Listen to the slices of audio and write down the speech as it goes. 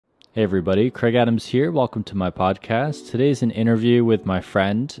Hey everybody, Craig Adams here. Welcome to my podcast. Today's an interview with my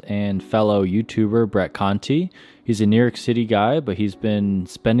friend and fellow YouTuber Brett Conti. He's a New York City guy, but he's been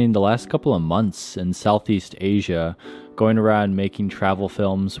spending the last couple of months in Southeast Asia, going around making travel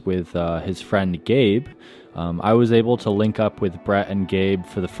films with his friend Gabe. I was able to link up with Brett and Gabe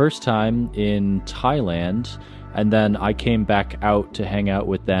for the first time in Thailand, and then I came back out to hang out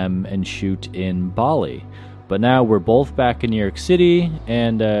with them and shoot in Bali. But now we're both back in New York City,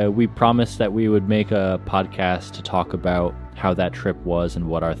 and we promised that we would make a podcast to talk about how that trip was and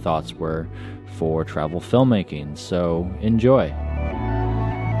what our thoughts were for travel filmmaking. So enjoy.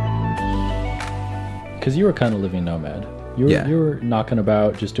 Because you were kind of living nomad. You were knocking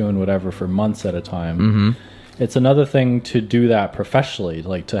about, just doing whatever for months at a time. Mm-hmm. It's another thing to do that professionally,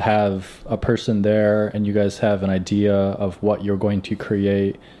 like to have a person there and you guys have an idea of what you're going to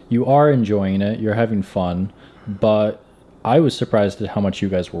create. You are enjoying it, you're having fun, but I was surprised at how much you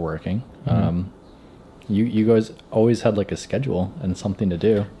guys were working. Mm-hmm. You guys always had like a schedule and something to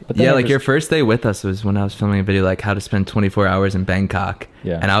do. But yeah, like your first day with us was when I was filming a video like how to spend 24 hours in Bangkok.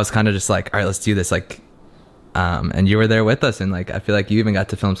 Yeah. And I was kind of just like, all right, let's do this. And you were there with us, and like I feel like you even got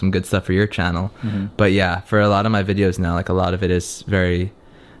to film some good stuff for your channel. Mm-hmm. But yeah, for a lot of my videos now, like a lot of it is very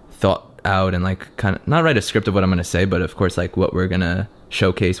thought out and like kind of not write a script of what I'm going to say, but of course like what we're going to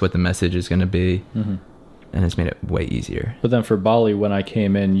showcase, what the message is going to be. Mm-hmm. And it's made it way easier. But then for Bali, when I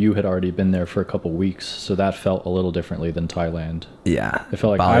came in, you had already been there for a couple weeks, so that felt a little differently than Thailand. Yeah. I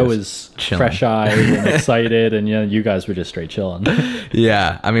felt like Bali I was fresh-eyed and excited, and you guys were just straight chilling.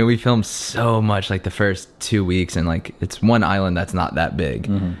 Yeah. I mean, we filmed so much like the first 2 weeks, and like it's one island that's not that big.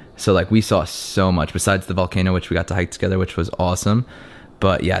 Mm-hmm. So like we saw so much besides the volcano, which we got to hike together, which was awesome.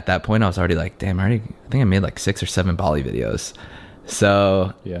 But yeah, at that point I was already like, damn, I think I made like 6 or 7 Bali videos.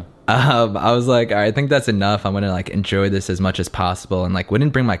 So yeah. I was like, all right, I think that's enough. I'm gonna like enjoy this as much as possible, and like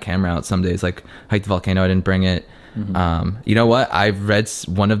wouldn't bring my camera out some days. Like hike the volcano, I didn't bring it. Mm-hmm. You know what? I read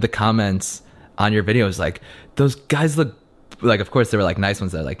one of the comments on your videos, like those guys look like. Of course, there were like nice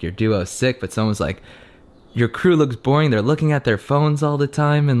ones that like your duo is sick, but someone was like, your crew looks boring. They're looking at their phones all the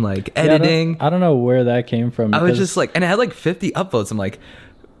time and like editing. I don't know where that came from. I was just like, and it had like 50 upvotes. I'm like.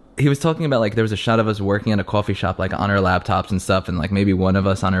 He was talking about like there was a shot of us working at a coffee shop like on our laptops and stuff, and like maybe one of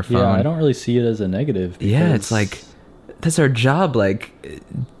us on our phone. Yeah, I don't really see it as a negative. Yeah, it's like that's our job. Like,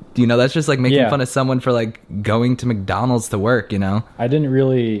 that's just like making fun of someone for like going to McDonald's to work. I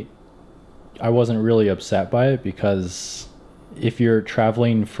wasn't really upset by it because if you're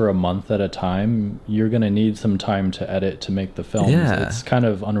traveling for a month at a time, you're gonna need some time to edit to make the films. Yeah. It's kind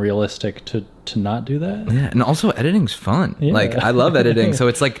of unrealistic to not do that. Yeah, and also editing's fun. Yeah. Like I love editing, so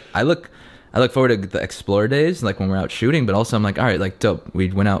it's like I look forward to the explore days, like when we're out shooting. But also I'm like, all right, like dope.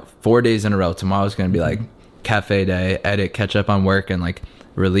 We went out 4 days in a row. Tomorrow's gonna be like cafe day, edit, catch up on work, and like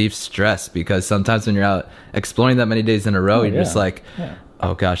relieve stress because sometimes when you're out exploring that many days in a row, you're just like. Yeah.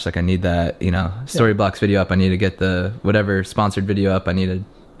 Oh gosh, like I need that, Storyblocks video up. I need to get the whatever sponsored video up. I need to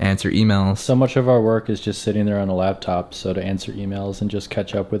answer emails. So much of our work is just sitting there on a laptop. So to answer emails and just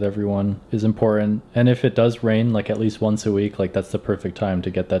catch up with everyone is important. And if it does rain, like at least once a week, like that's the perfect time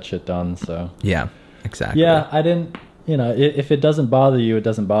to get that shit done. So yeah, exactly. Yeah, I didn't, if it doesn't bother you, it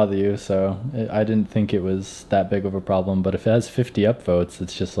doesn't bother you. So I didn't think it was that big of a problem. But if it has 50 upvotes,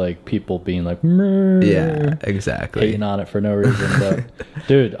 it's just like people being like, yeah, exactly, hating on it for no reason. But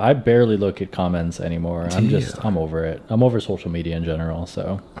dude, I barely look at comments anymore. I'm over it. I'm over social media in general.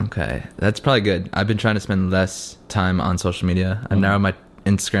 So okay, that's probably good. I've been trying to spend less time on social media. I've narrowed my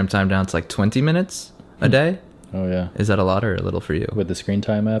Instagram time down to like 20 minutes a day. Oh yeah, is that a lot or a little for you with the screen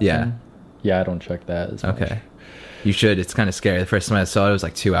time app? Yeah, yeah, I don't check that as much. Okay. You should. It's kind of scary. The first time I saw it, it was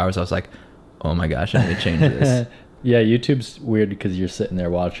like 2 hours. I was like, oh my gosh, I need to change this. Yeah, YouTube's weird because you're sitting there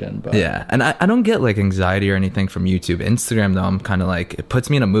watching. But yeah, and I don't get like anxiety or anything from YouTube. Instagram, though, I'm kind of like, it puts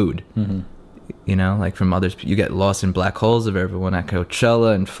me in a mood. Mm-hmm. Like from others, you get lost in black holes of everyone at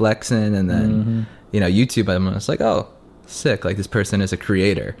Coachella and flexing. And then, YouTube, I'm just like, oh, sick. Like this person is a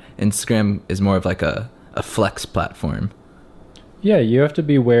creator. Instagram is more of like a flex platform. Yeah, you have to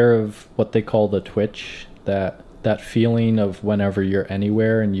be aware of what they call the twitch, that feeling of whenever you're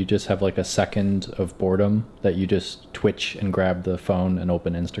anywhere and you just have like a second of boredom that you just twitch and grab the phone and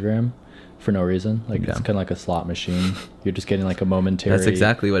open Instagram for no reason. Like it's kind of like a slot machine. You're just getting like a momentary That's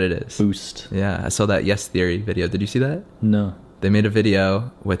exactly what it is. Boost. Yeah, I saw that Yes Theory video. Did you see that? No. They made a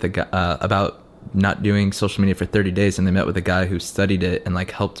video with a guy about not doing social media for 30 days, and they met with a guy who studied it and like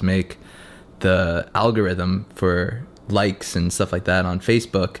helped make the algorithm for likes and stuff like that on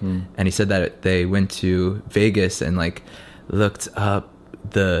Facebook. And he said that they went to Vegas and like looked up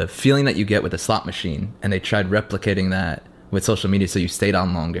the feeling that you get with a slot machine, and they tried replicating that with social media, so you stayed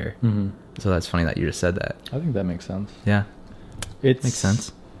on longer. Mm-hmm. So that's funny that you just said that. I think that makes sense. Yeah, It makes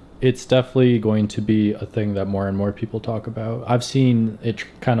sense. It's definitely going to be a thing that more and more people talk about. I've seen it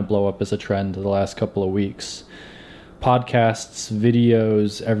kind of blow up as a trend the last couple of weeks. Podcasts,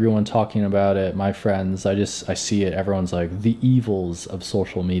 videos, everyone talking about it. My friends, I see it. Everyone's like, the evils of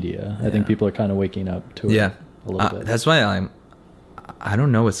social media. I think people are kind of waking up to it a little bit. That's why I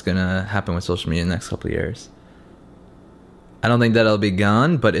don't know what's gonna happen with social media in the next couple of years. I don't think that it'll be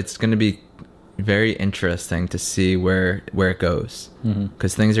gone, but it's gonna be very interesting to see where it goes,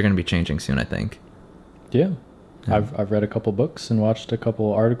 because things are going to be changing soon, I think. Yeah. I've read a couple books and watched a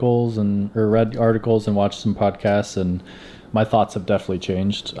couple articles or read articles and watched some podcasts, and my thoughts have definitely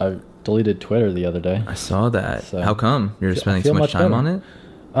changed. I deleted Twitter the other day. I saw that. So, how come? You're spending too much time on it?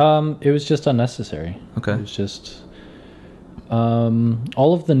 It was just unnecessary. Okay. It was just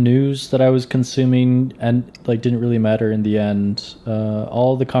all of the news that I was consuming and like didn't really matter in the end.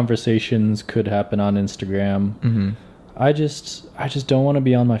 All the conversations could happen on Instagram. Mm-hmm. I just don't want to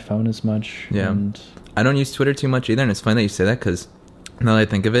be on my phone as much. Yeah. And I don't use Twitter too much either, and it's funny that you say that, because now that I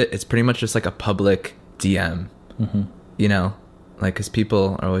think of it, it's pretty much just like a public DM. Mm-hmm. You know, like, because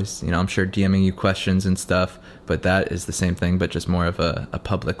people are always, I'm sure DMing you questions and stuff, but that is the same thing, but just more of a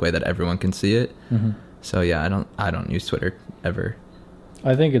public way that everyone can see it. Mm-hmm. So yeah, I don't use Twitter ever.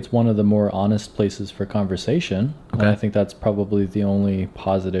 I think it's one of the more honest places for conversation. Okay. And I think that's probably the only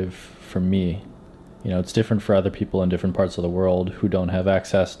positive for me. It's different for other people in different parts of the world who don't have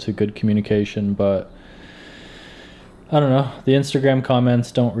access to good communication, but I don't know. The Instagram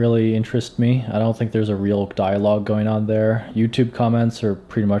comments don't really interest me. I don't think there's a real dialogue going on there. YouTube comments are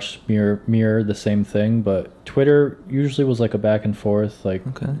pretty much mirror the same thing, but Twitter usually was like a back and forth. Like,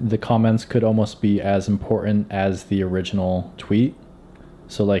 the comments could almost be as important as the original tweet.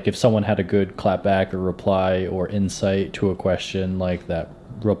 So like if someone had a good clapback or reply or insight to a question, like that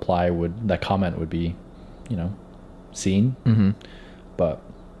comment would be, seen. Mm-hmm. But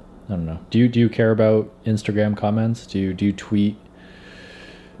I don't know. Do you care about Instagram comments? Do you tweet?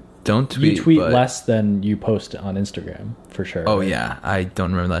 Don't tweet. You tweet less than you post on Instagram, for sure. Oh, right? yeah. I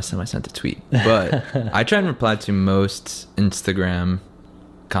don't remember the last time I sent a tweet. But I try and reply to most Instagram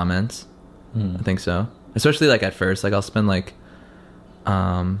comments. I think so. Especially like at first. Like I'll spend like...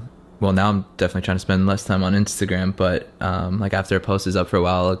 well, now I'm definitely trying to spend less time on Instagram, but like after a post is up for a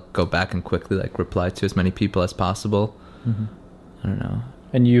while, I'll go back and quickly like reply to as many people as possible. Mm-hmm. I don't know.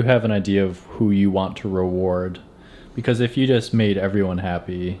 And you have an idea of who you want to reward, because if you just made everyone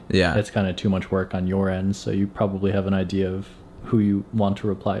happy, it's kind of too much work on your end. So you probably have an idea of who you want to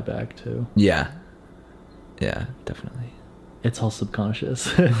reply back to. Yeah, definitely. It's all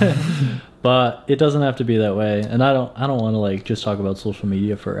subconscious, but it doesn't have to be that way. And I don't want to like just talk about social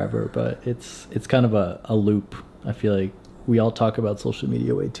media forever, but it's kind of a loop. I feel like we all talk about social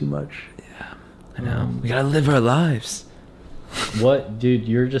media way too much. Yeah, I know. We gotta live our lives. What, dude?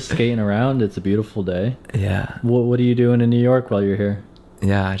 You're just skating around. It's a beautiful day. Yeah. What are you doing in New York while you're here?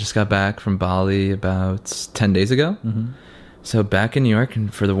 Yeah, I just got back from Bali about 10 days ago. Mm-hmm. So back in New York,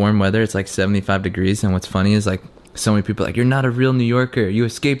 and for the warm weather, it's like 75 degrees. And what's funny is like so many people are like, you're not a real New Yorker. You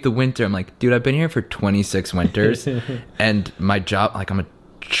escaped the winter. I'm like, dude, I've been here for 26 winters. And my job, like I'm a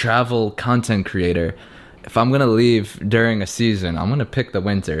travel content creator. If I'm going to leave during a season, I'm going to pick the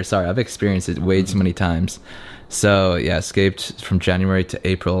winter. Sorry, I've experienced it way too many times. So yeah, escaped from January to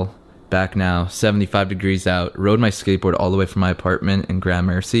April. Back now, 75 degrees out. Rode my skateboard all the way from my apartment in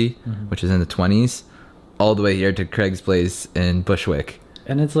Gramercy, which is in the 20s, all the way here to Craig's place in Bushwick.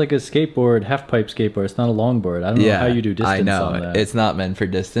 And it's like a skateboard, half-pipe skateboard. It's not a longboard. I don't know how you do distance on that. It's not meant for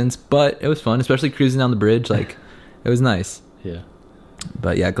distance, but it was fun, especially cruising down the bridge. Like, it was nice. Yeah.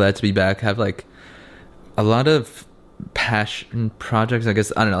 But yeah, glad to be back. Have like a lot of passion projects, I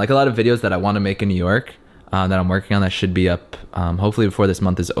guess. I don't know, like a lot of videos that I want to make in New York. That I'm working on that should be up hopefully before this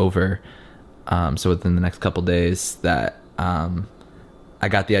month is over, so within the next couple days, that I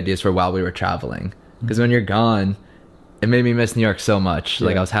got the ideas for while we were traveling, because when you're gone it made me miss New York so much.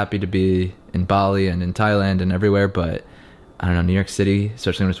 Like I was happy to be in Bali and in Thailand and everywhere, but I don't know, New York City,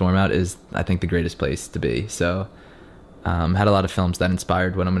 especially when it's warm out, is I think the greatest place to be. So had a lot of films that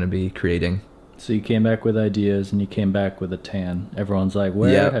inspired what I'm going to be creating. So you came back with ideas, and you came back with a tan. Everyone's like,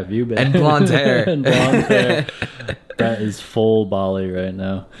 where have you been? And blonde hair. And blonde hair. That is full Bali right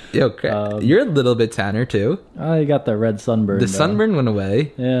now. Yo, you're a little bit tanner too. Oh, you got that red sunburn. The sunburn went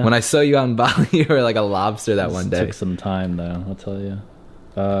away. Yeah. When I saw you out in Bali, you were like a lobster that one day. Took some time though, I'll tell you.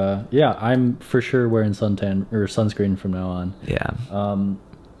 Yeah, I'm for sure wearing suntan or sunscreen from now on. Yeah.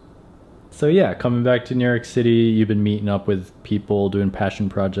 So yeah, coming back to New York City, you've been meeting up with people, doing passion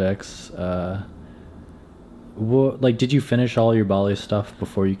projects. Like, did you finish all your Bali stuff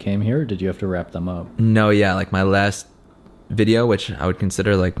before you came here, or did you have to wrap them up? No, yeah, like my last video, which I would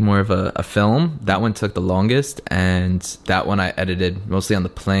consider like more of a film, that one took the longest, and that one I edited mostly on the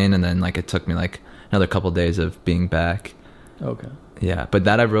plane, and then like it took me like another couple days of being back. Okay. Yeah, but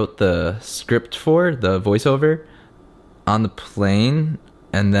that I wrote the script for, the voiceover, on the plane,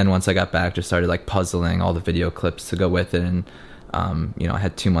 and then once I got back, just started like puzzling all the video clips to go with it, and you know, I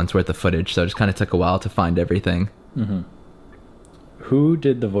had 2 months worth of footage, so it just kind of took a while to find everything. Mm-hmm. Who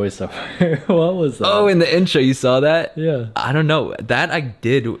did the voiceover? What was that? Oh, in the intro, you saw that? Yeah. I don't know. That I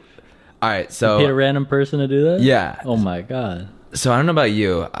did. All right, so You paid a random person to do that? yeah. Oh my god. So I don't know about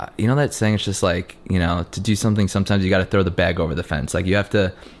you. You know that saying? It's just like, you know, to do something, sometimes you got to throw the bag over the fence. Like you have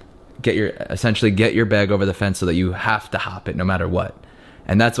to essentially get your bag over the fence so that you have to hop it no matter what.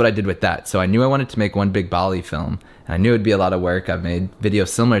 And that's what I did with that. So I knew I wanted to make one big Bali film, and I knew it'd be a lot of work. I've made videos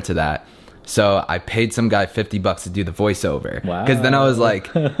similar to that. So I paid some guy $50 to do the voiceover. Wow. Because then I was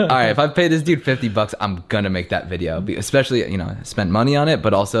like, all right, if I pay this dude $50, I'm going to make that video. Especially, you know, I spent money on it,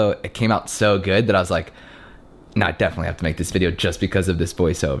 but also it came out so good that I was like, no, I definitely have to make this video just because of this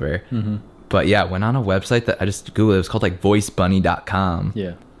voiceover. Mm-hmm. But yeah, went on a website that I just Googled. It was called like voicebunny.com.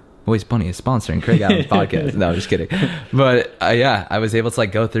 Yeah. Voice Bunny is sponsoring Craig Allen's podcast. No, I'm just kidding. But yeah, I was able to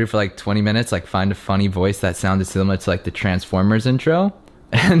like go through for like 20 minutes, like find a funny voice that sounded similar to like the Transformers intro,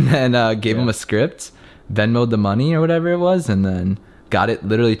 and then gave him a script, Venmoed the money or whatever it was, and then got it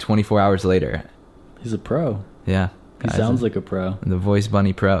literally 24 hours later. He's a pro. Yeah. He sounds like a pro. The Voice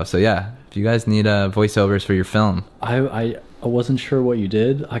Bunny Pro. So yeah, if you guys need voiceovers for your film. I wasn't sure what you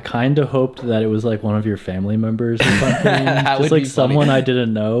did. I kind of hoped that it was like one of your family members or something. Just like someone I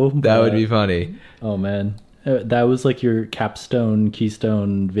didn't know. That would be funny. Oh man. That was like your keystone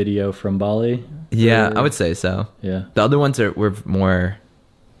video from Bali? Yeah, I would say so. Yeah. The other ones were more,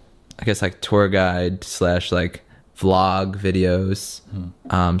 I guess, like tour guide / like vlog videos.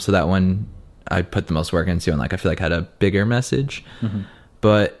 So that one I put the most work into, and like I feel like had a bigger message. Mm-hmm.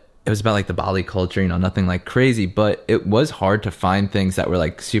 But it was about like the Bali culture, you know, nothing like crazy, but it was hard to find things that were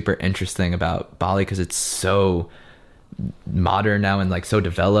like super interesting about Bali because it's so modern now and like so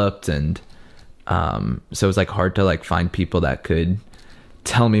developed, and so it was like hard to like find people that could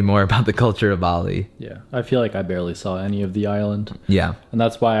tell me more about the culture of Bali. Yeah, I feel like I barely saw any of the island. Yeah. And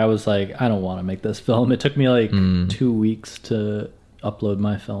that's why I was like, I don't want to make this film. It took me like 2 weeks to upload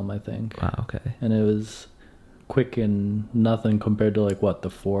my film, I think. Wow, okay. And it was quick and nothing compared to like what, the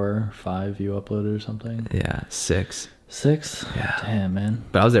 4 or 5 you uploaded or something? Yeah, 6. 6? Yeah. Damn, man.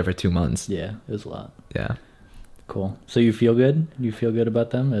 But I was there for 2 months. Yeah, it was a lot. Yeah. Cool. So you feel good? You feel good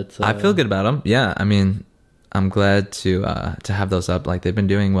about them? I feel good about them. Yeah, I mean, I'm glad to have those up. Like they've been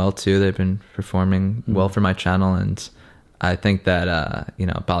doing well too. They've been performing well for my channel, and I think that you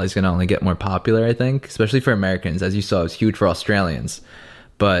know, Bali's gonna only get more popular. I think, especially for Americans, as you saw, it was huge for Australians,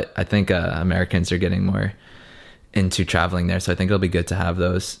 but I think Americans are getting more into traveling there. So I think it'll be good to have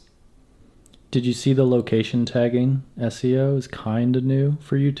those. Did you see the location tagging SEO is kind of new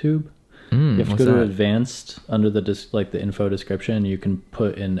for YouTube? You have to go to advanced under the the info description. You can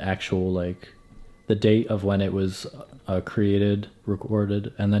put in actual like the date of when it was created,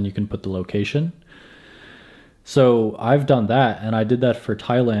 recorded, and then you can put the location. So I've done that, and I did that for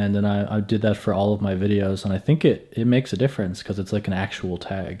Thailand, and I did that for all of my videos, and I think it makes a difference because it's like an actual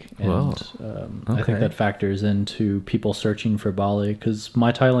tag. And I think that factors into people searching for Bali, because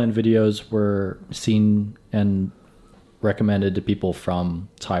my Thailand videos were seen and recommended to people from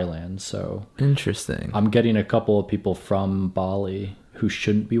Thailand. So interesting. I'm getting a couple of people from Bali who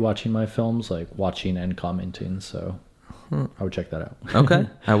shouldn't be watching my films, like watching and commenting. So I would check that out. Okay,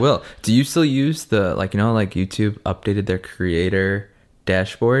 I will. Do you still use the, like, you know, like YouTube updated their creator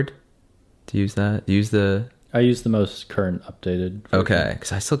dashboard? Do you use that? I use the most current updated version. Okay,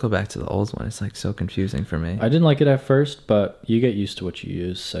 because I still go back to the old one. It's like so confusing for me. I didn't like it at first, but you get used to what you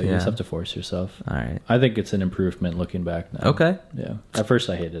use, so you just have to force yourself. All right. I think it's an improvement looking back now. Okay. Yeah. At first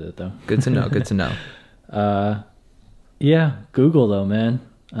I hated it though. Good to know. Good to know. Yeah, Google though, man.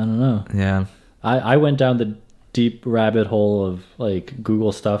 I don't know. Yeah. I went down the deep rabbit hole of like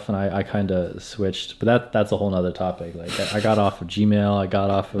Google stuff, and I kind of switched, but that's a whole nother topic. Like I got off of Gmail, I got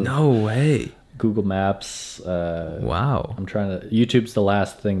off of No way. Google Maps. Wow. I'm trying to. YouTube's the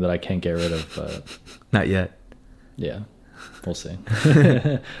last thing that I can't get rid of, but Not yet. yeah, we'll see.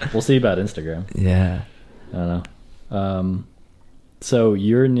 We'll see about Instagram. Yeah. I don't know. So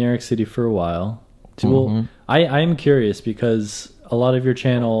you're in New York City for a while. Well, I'm curious because a lot of your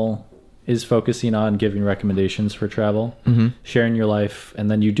channel is focusing on giving recommendations for travel, Mm-hmm. sharing your life, and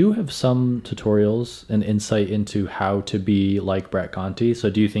then you do have some tutorials and insight into how to be like Brett Conti. So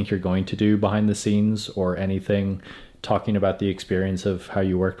do you think you're going to do behind the scenes or anything talking about the experience of how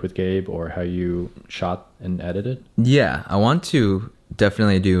you worked with Gabe or how you shot and edited? Yeah, I want to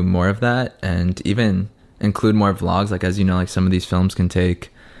definitely do more of that, and even include more vlogs. Like, as you know, like some of these films can take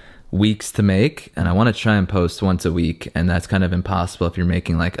weeks to make, and I want to try and post once a week, and that's kind of impossible if you're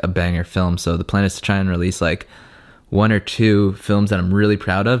making like a banger film. So the plan is to try and release like 1 or 2 films that I'm really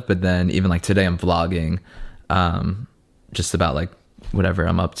proud of, but then even like today I'm vlogging just about like whatever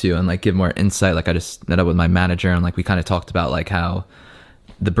I'm up to, and like give more insight. Like I just met up with my manager, and like we kind of talked about like how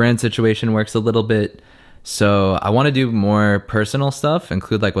the brand situation works a little bit. So I want to do more personal stuff,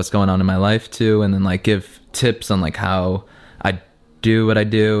 include like what's going on in my life too, and then like give tips on like how I do what I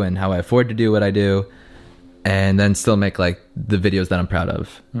do and how I afford to do what I do, and then still make like the videos that I'm proud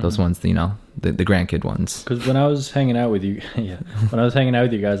of. Those ones, you know, the grandkid ones. Because when I was hanging out with you, when I was hanging out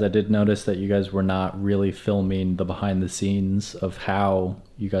with you guys, I did notice that you guys were not really filming the behind the scenes of how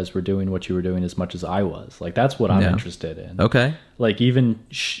you guys were doing what you were doing as much as I was. Like, that's what I'm interested in. Okay. Like, even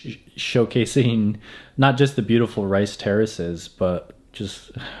showcasing not just the beautiful rice terraces, but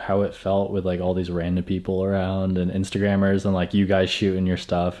just how it felt with like all these random people around and Instagrammers, and like you guys shooting your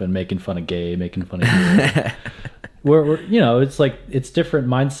stuff and making fun of Gabe, making fun of you. we're you know, it's like, it's different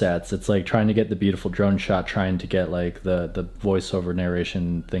mindsets. It's like trying to get the beautiful drone shot, trying to get like the voiceover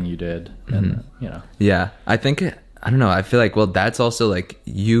narration thing you did, and you know. Yeah, I think, I don't know, I feel like, well, that's also like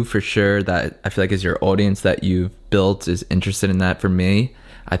you for sure, that I feel like is your audience that you've built is interested in that. For me,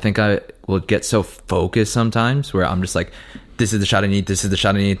 I think I will get so focused sometimes where I'm just like, this is the shot I need, this is the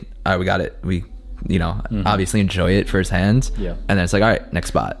shot I need, all right, we got it, we, you know, obviously enjoy it firsthand, and then it's like, all right, next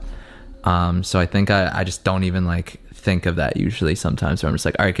spot. So I think I just don't even like think of that usually sometimes, where I'm just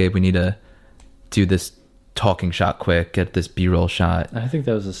like, all right, Gabe, we need to do this talking shot quick, get this B-roll shot. I think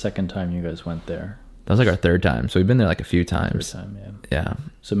that was the second time you guys went there. That was like our 3rd time, so we've been there like a few times. 3rd time, yeah.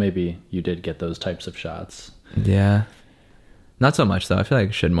 So maybe you did get those types of shots. Yeah, not so much though. I feel like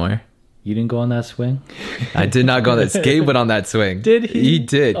I should more. You didn't go on that swing? I did not go on that. Gabe went on that swing. Did he? He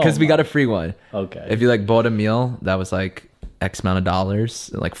did, because we got a free one. Okay. If you like bought a meal that was like X amount of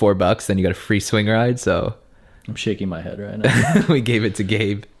dollars, like $4, then you got a free swing ride. So I'm shaking my head right now. we gave it to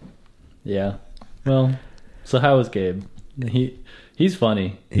Gabe. Yeah. Well, so how was Gabe? He's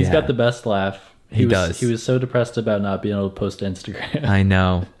funny. He's got the best laugh. He does. He was so depressed about not being able to post to Instagram. I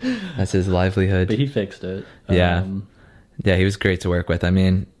know. That's his livelihood. But he fixed it. Yeah. Yeah, he was great to work with. I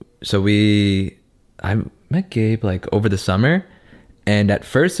mean, so I met Gabe like over the summer, and at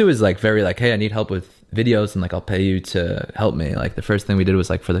first it was like very like, hey, I need help with videos, and like I'll pay you to help me. Like the first thing we did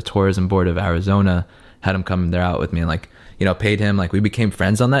was like for the tourism board of Arizona, had him come there out with me, and like, you know, paid him. Like we became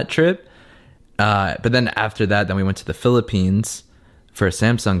friends on that trip. But then after that, then we went to the Philippines for a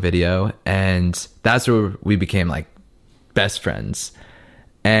Samsung video, and that's where we became like best friends.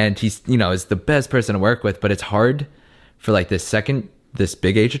 And he's, you know, is the best person to work with, but it's hard for like this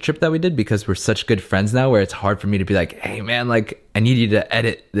big Asia trip that we did, because we're such good friends now, where it's hard for me to be like, hey man, like I need you to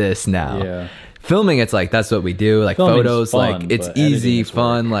edit this now. Yeah. Filming, it's like, that's what we do. Like Filming's photos, fun, like it's but easy, editing is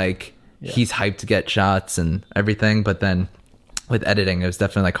fun. work. Like he's hyped to get shots and everything. But then with editing, it was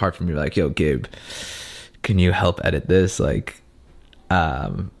definitely like hard for me to be like, yo, Gabe, can you help edit this? Like,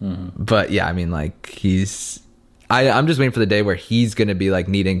 but yeah, I mean, like I'm just waiting for the day where he's going to be like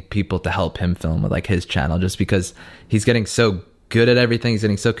needing people to help him film with like his channel, just because he's getting so good at everything. He's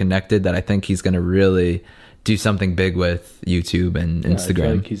getting so connected that I think he's going to really do something big with YouTube and Instagram. I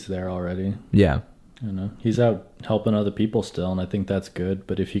feel like he's there already. Yeah. You know, he's out helping other people still, and I think that's good.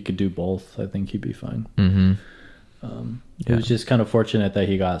 But if he could do both, I think he'd be fine. It was just kind of fortunate that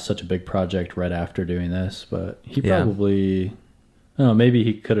he got such a big project right after doing this, but he probably, I don't know, maybe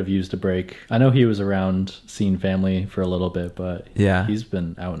he could have used a break. I know he was around seeing family for a little bit, but he's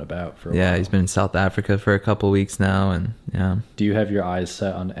been out and about for a while. Yeah, he's been in South Africa for a couple weeks now, and yeah. Do you have your eyes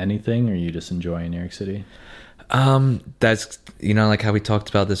set on anything, or are you just enjoying New York City? That's, you know, like how we talked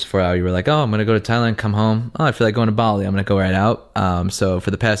about this before, how you were like, oh, I'm gonna go to Thailand, come home, oh, I feel like going to Bali, I'm gonna go right out. So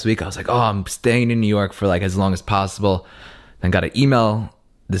for the past week I was like, oh, I'm staying in New York for like as long as possible. Then got an email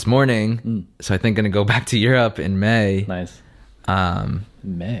this morning, so I think gonna go back to Europe in May. Nice.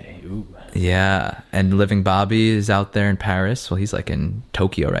 May. Ooh. Yeah, and Living Bobby is out there in Paris. Well, he's like in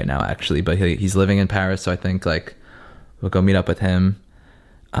Tokyo right now actually, but he's living in Paris, so I think like we'll go meet up with him.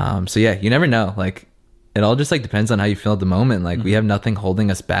 So yeah, you never know, like it all just like depends on how you feel at the moment. Like we have nothing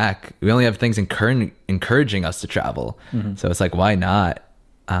holding us back. We only have things encouraging us to travel. So it's like, why not?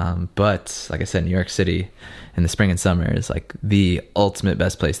 But like I said, New York City in the spring and summer is like the ultimate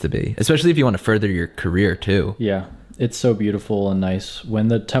best place to be, especially if you want to further your career too. Yeah, it's so beautiful and nice. When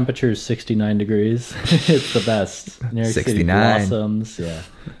the temperature is 69 degrees, it's the best. New York 69. City blossoms. Yeah,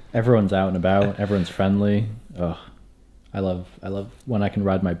 everyone's out and about. Everyone's friendly. Oh, I love when I can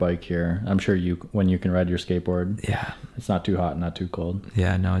ride my bike here. I'm sure when you can ride your skateboard. Yeah, it's not too hot, not too cold.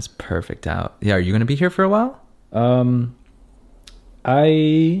 Yeah, no, it's perfect out. Yeah, are you gonna be here for a while?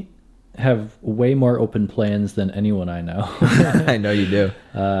 I have way more open plans than anyone I know. I know you do.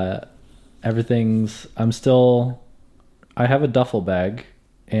 I have a duffel bag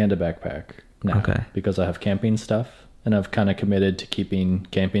and a backpack now because I have camping stuff, and I've kind of committed to keeping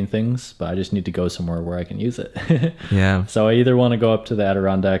camping things, but I just need to go somewhere where I can use it. Yeah. So I either want to go up to the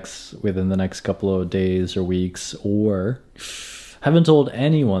Adirondacks within the next couple of days or weeks, or haven't told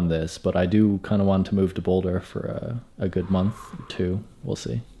anyone this, but I do kind of want to move to Boulder for a good month or two. We'll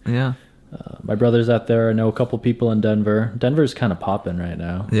see. Yeah. My brother's out there. I know a couple people in Denver. Denver's kind of popping right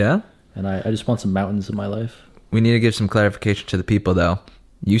now. Yeah? And I just want some mountains in my life. We need to give some clarification to the people, though.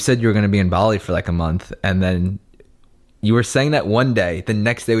 You said you were going to be in Bali for like a month, and then you were saying that one day, the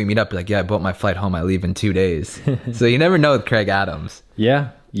next day we meet up, like, yeah, I bought my flight home. I leave in 2 days. So you never know with Craig Adams.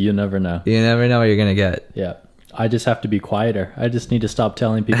 Yeah, you never know. You never know what you're going to get. Yeah. I just have to be quieter. I just need to stop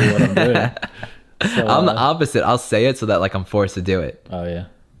telling people what I'm doing. So, I'm the opposite. I'll say it so that like I'm forced to do it. Oh, yeah.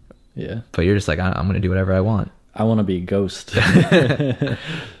 Yeah. But you're just like, I'm going to do whatever I want. I want to be a ghost. I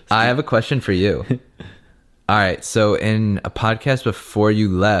have a question for you. All right. So in a podcast before you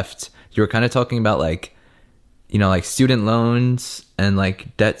left, you were kind of talking about like, you know, like student loans and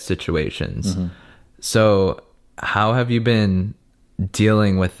like debt situations. Mm-hmm. So how have you been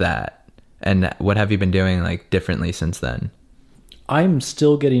dealing with that? And what have you been doing like differently since then? I'm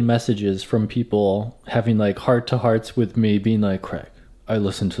still getting messages from people having like heart to hearts with me being like, Craig, I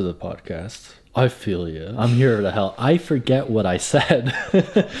listened to the podcast. I feel you. I'm here to help. I forget what I said.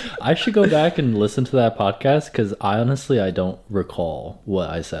 I should go back and listen to that podcast because I don't recall what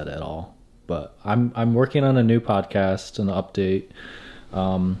I said at all. But I'm working on a new podcast, an update.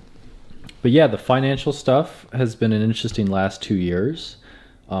 But yeah, the financial stuff has been an interesting last 2 years.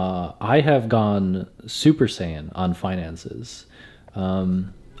 I have gone Super Saiyan on finances.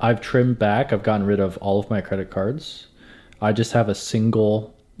 I've trimmed back. I've gotten rid of all of my credit cards. I just have a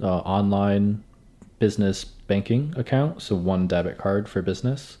single online business banking account. So one debit card for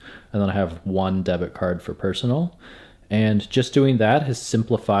business. And then I have one debit card for personal. And just doing that has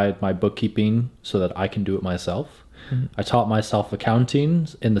simplified my bookkeeping so that I can do it myself. Mm-hmm. I taught myself accounting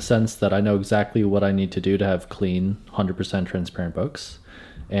in the sense that I know exactly what I need to do to have clean, 100% transparent books.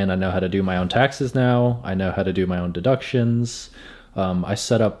 And I know how to do my own taxes now. I know how to do my own deductions. I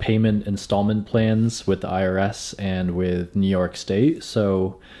set up payment installment plans with the IRS and with New York State.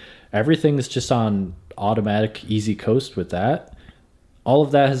 So everything's just on automatic, easy coast with that. All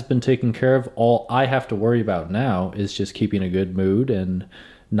of that has been taken care of. All I have to worry about now is just keeping a good mood and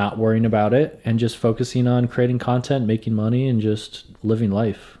not worrying about it and just focusing on creating content, making money, and just living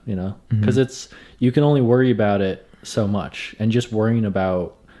life, you know, because you can only worry about it so much, and just worrying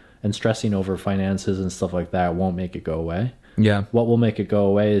about and stressing over finances and stuff like that won't make it go away. Yeah. What will make it go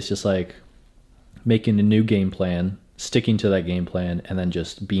away is just like making a new game plan, sticking to that game plan, and then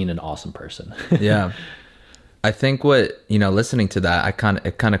just being an awesome person. Yeah. I think listening to that,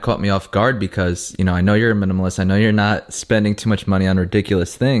 it kind of caught me off guard because, you know, I know you're a minimalist. I know you're not spending too much money on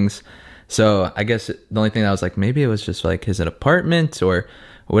ridiculous things. So I guess the only thing that was like, maybe it was just like his apartment or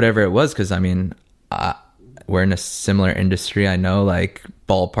whatever it was. Cause I mean, we're in a similar industry. I know like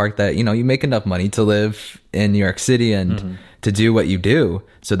ballpark that, you know, you make enough money to live in New York City and to do what you do.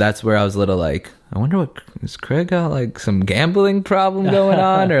 So that's where I was a little like, I wonder is Craig got like some gambling problem going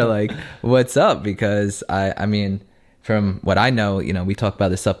on or like what's up? Because I mean, from what I know, you know, we talk about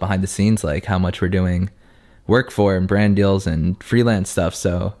this stuff behind the scenes, like how much we're doing work for and brand deals and freelance stuff.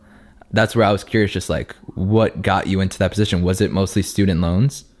 So that's where I was curious, just like what got you into that position? Was it mostly student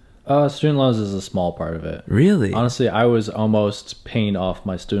loans? Student loans is a small part of it. Really? Honestly, I was almost paying off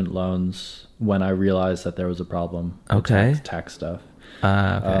my student loans when I realized that there was a problem with tax stuff.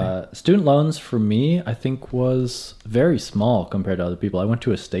 Okay. Student loans for me, I think, was very small compared to other people. I went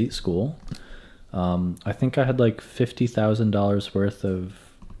to a state school. I think I had like $50,000 worth of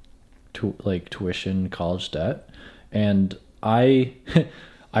tuition college debt. And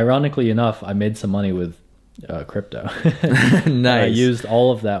ironically enough, I made some money with crypto. Nice. I used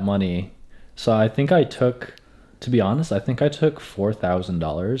all of that money. So I think I took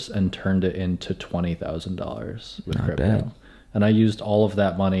 $4,000 and turned it into $20,000 with crypto. Bad. And I used all of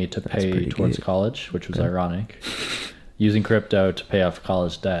that money to pay towards college, which was ironic. using crypto to pay off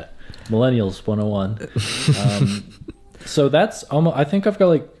college debt. Millennials 101. So that's almost, I think I've got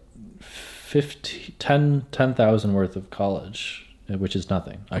like 10,000 worth of college, which is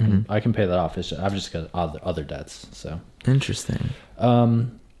nothing. I can pay that off. I've just got other debts. So Interesting.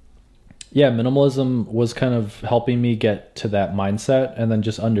 Yeah, minimalism was kind of helping me get to that mindset, and then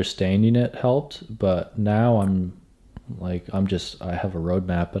just understanding it helped. But now I have a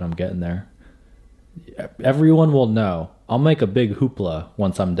roadmap and I'm getting there. Everyone will know. I'll make a big hoopla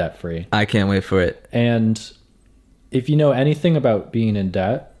once I'm debt free. I can't wait for it. And if you know anything about being in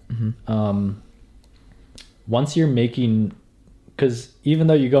debt, once you're making, because even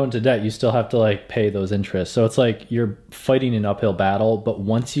though you go into debt, you still have to like pay those interests. So it's like you're fighting an uphill battle. But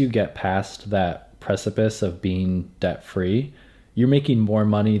once you get past that precipice of being debt free, you're making more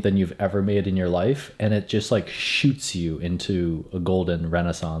money than you've ever made in your life. And it just like shoots you into a golden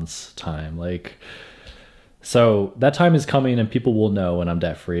renaissance time. Like, so that time is coming, and people will know when I'm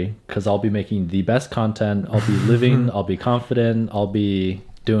debt free, because I'll be making the best content. I'll be living, I'll be confident, I'll be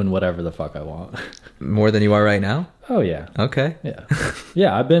doing whatever the fuck I want. More than you are right now? Oh yeah. Okay. Yeah.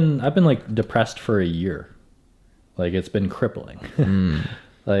 Yeah, I've been like depressed for a year. Like, it's been crippling.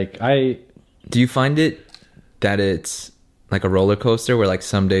 Do you find it that it's like a roller coaster where like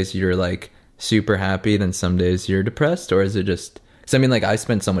some days you're like super happy, then some days you're depressed? Or is it just, cause I mean, like I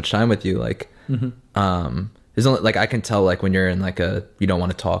spent so much time with you, like, there's only like, I can tell like when you're in like a, you don't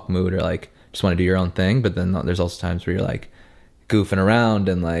want to talk mood, or like just want to do your own thing. But then there's also times where you're like goofing around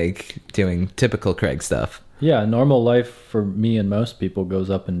and like doing typical Craig stuff. Yeah. Normal life for me and most people goes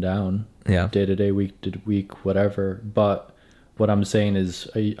up and down. Yeah. Day to day, week to week, whatever. But what I'm saying is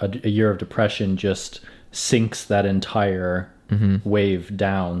a year of depression just sinks that entire wave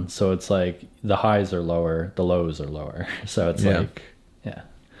down. So it's like the highs are lower, the lows are lower. So it's like, yeah.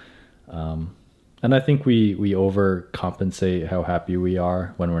 And I think we overcompensate how happy we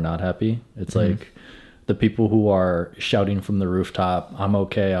are when we're not happy. It's like the people who are shouting from the rooftop, I'm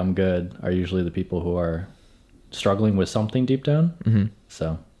okay, I'm good, are usually the people who are struggling with something deep down.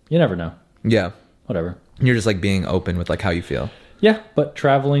 So you never know. Yeah. Whatever. You're just like being open with like how you feel. Yeah, but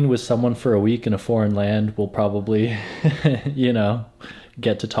traveling with someone for a week in a foreign land will probably, you know,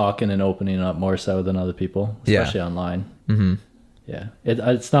 get to talking and opening up more so than other people, especially online. Yeah,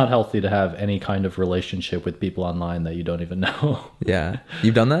 it's not healthy to have any kind of relationship with people online that you don't even know. Yeah.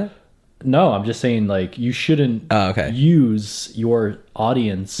 You've done that? No, I'm just saying, like, you shouldn't use your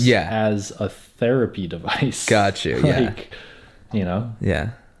audience as a therapy device. Got you, yeah. Like, you know?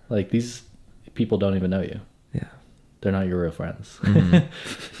 Yeah. Like, these people don't even know you. Yeah. They're not your real friends.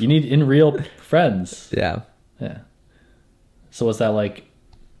 You need in real friends. Yeah. Yeah. So what's that like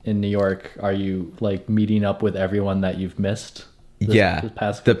in New York? Are you like meeting up with everyone that you've missed? The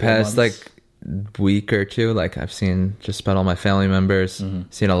past like week or two, like I've seen just about all my family members,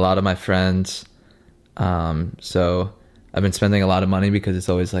 seen a lot of my friends. So I've been spending a lot of money because it's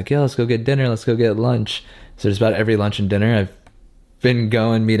always like, yeah, let's go get dinner, let's go get lunch. So just about every lunch and dinner I've been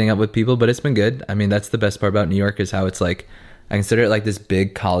going, meeting up with people, but it's been good. I mean, that's the best part about New York, is how it's like, I consider it like this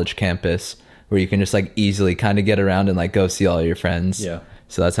big college campus where you can just like easily kind of get around and like go see all your friends. Yeah.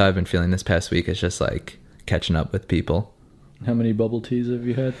 So that's how I've been feeling this past week. It's just like catching up with people. How many bubble teas have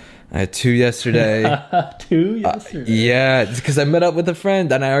you had? I had 2 yesterday. 2 yesterday? Yeah, because I met up with a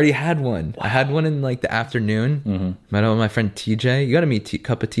friend and I already had one. Wow. I had one in like the afternoon. Met up with my friend TJ. You got to meet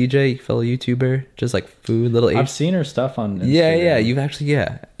Cup of TJ, fellow YouTuber. Just like food, little. I've seen her stuff on Instagram. Yeah. You've actually,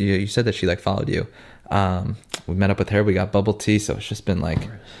 You said that she like followed you. We met up with her. We got bubble tea. So it's just been like,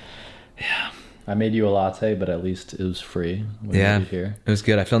 yeah. I made you a latte, but at least it was free. When here. It was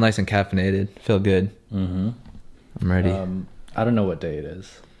good. I feel nice and caffeinated. Feel good. I'm ready. I don't know what day it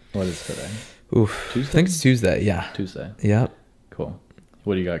is. What is today? Oof. Tuesday? I think it's Tuesday. Yeah. Tuesday. Yep. Cool.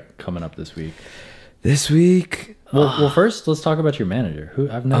 What do you got coming up this week? This week? Well, first let's talk about your manager.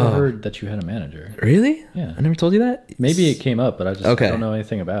 I've never heard that you had a manager. Really? Yeah. I never told you that? Maybe it came up, but I don't know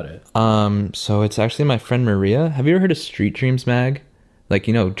anything about it. So it's actually my friend Maria. Have you ever heard of Street Dreams Mag? Like,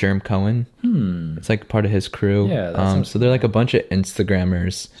 you know, Jerm Cohen? It's like part of his crew. Yeah. So they're like a bunch of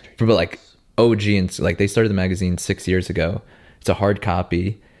Instagrammers, but like OG, and like they started the magazine 6 years ago. It's a hard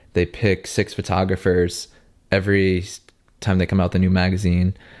copy. They pick 6 photographers every time they come out with a new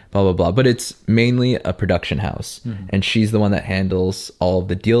magazine, blah, blah, blah. But it's mainly a production house. And she's the one that handles all of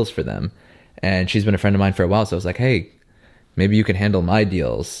the deals for them. And she's been a friend of mine for a while. So I was like, hey, maybe you can handle my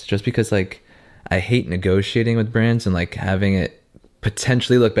deals. Just because like I hate negotiating with brands and like having it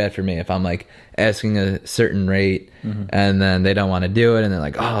potentially look bad for me if I'm like asking a certain rate and then they don't want to do it. And they're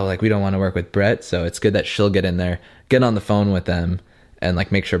like, oh, like we don't want to work with Brett. So it's good that she'll get in there, get on the phone with them and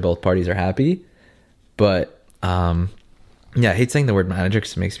like make sure both parties are happy. But Yeah, I hate saying the word manager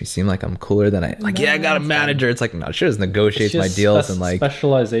because it makes me seem like I'm cooler than I like. Yeah, I got a manager. It's like, no, she just negotiates my deals and like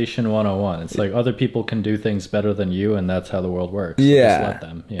specialization 101. It's like other people can do things better than you, and that's how the world works. Yeah, just let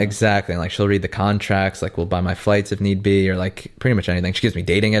them. Exactly. And like she'll read the contracts, like we'll buy my flights if need be, or like pretty much anything. She gives me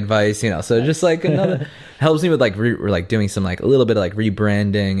dating advice, you know. So just like another helps me with like we're like doing some like a little bit of like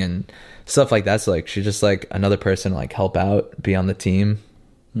rebranding and stuff like that. So like she's just like another person to like help out, be on the team,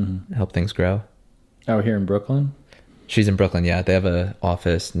 help things grow. Out here in Brooklyn. She's in Brooklyn, yeah. They have a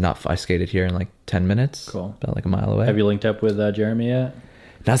office. I skated here in like 10 minutes. Cool. About like a mile away. Have you linked up with Jeremy yet?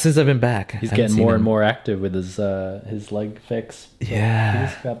 Not since I've been back. He's getting more and more active with his leg fix. Yeah. He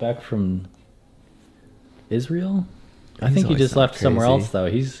just got back from Israel. I think he just left somewhere else though.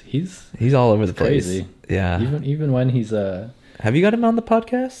 He's all over the crazy. place. Yeah. Even when he's Have you got him on the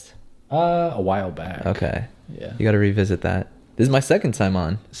podcast? A while back. Okay. Yeah. You got to revisit that. This is my second time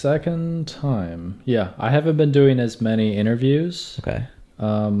on. Second time. Yeah. I haven't been doing as many interviews. Okay.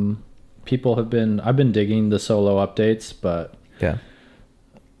 I've been digging the solo updates, but yeah.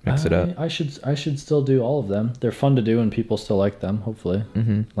 Mix it up. I should still do all of them. They're fun to do and people still like them, hopefully.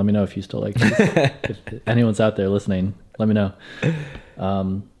 Mm-hmm. Let me know if you still like these. If anyone's out there listening, let me know.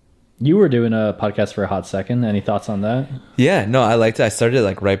 You were doing a podcast for a hot second. Any thoughts on that? Yeah, no, I liked it. I started it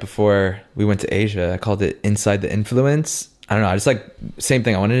like right before we went to Asia. I called it Inside the Influence. I don't know. I just like same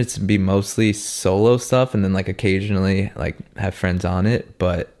thing. I wanted it to be mostly solo stuff and then like occasionally like have friends on it.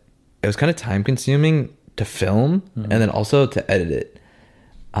 But it was kind of time consuming to film and then also to edit it.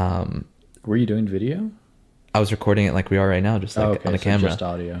 Were you doing video? I was recording it like we are right now, just like on a camera. Just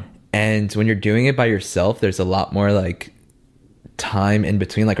audio. And when you're doing it by yourself, there's a lot more like time in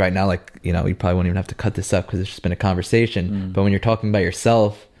between. Like right now, like, you know, you probably won't even have to cut this up because it's just been a conversation. But when you're talking by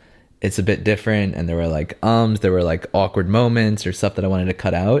yourself, it's a bit different. And there were like there were like awkward moments or stuff that I wanted to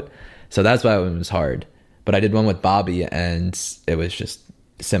cut out. So that's why it was hard. But I did one with Bobby and it was just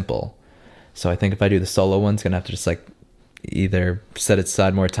simple. So I think if I do the solo one, it's gonna have to just like either set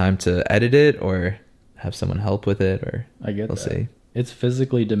aside more time to edit it or have someone help with it, or we'll see. It's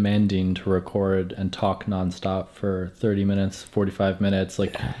physically demanding to record and talk nonstop for 30 minutes, 45 minutes.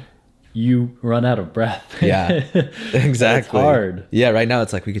 Like you run out of breath. Yeah, exactly. It's hard. Yeah, right now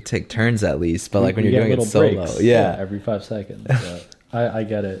it's like we could take turns at least, but like when you're doing it solo, breaks. Yeah, every 5 seconds. I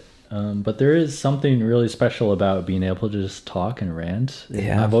get it. But there is something really special about being able to just talk and rant.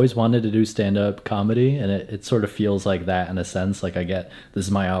 Yeah. I've always wanted to do stand-up comedy, and it sort of feels like that in a sense. Like this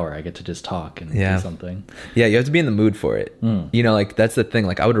is my hour. I get to just talk and do something. Yeah, you have to be in the mood for it. You know, like that's the thing.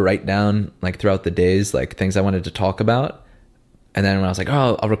 Like I would write down like throughout the days, like things I wanted to talk about. And then when I was like,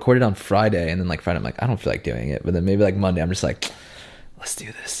 oh, I'll record it on Friday. And then like Friday, I'm like, I don't feel like doing it. But then maybe like Monday, I'm just like, let's do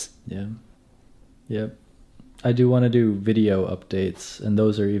this. Yeah. Yep. I do want to do video updates, and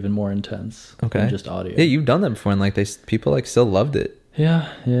those are even more intense than just audio. Yeah, you've done them before, and like people like still loved it.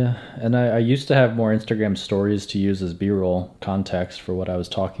 Yeah. And I used to have more Instagram stories to use as B-roll context for what I was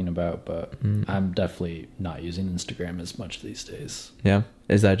talking about, but I'm definitely not using Instagram as much these days. Yeah.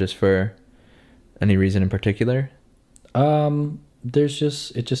 Is that just for any reason in particular? It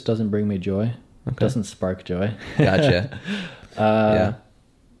just doesn't bring me joy. It doesn't spark joy. Gotcha. Yeah.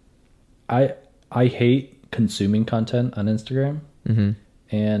 I hate consuming content on Instagram,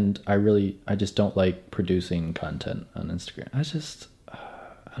 and I just don't like producing content on Instagram.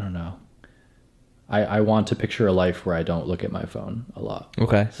 I don't know. I want to picture a life where I don't look at my phone a lot.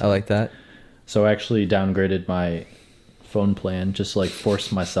 Okay, so, I like that. So I actually downgraded my phone plan, just like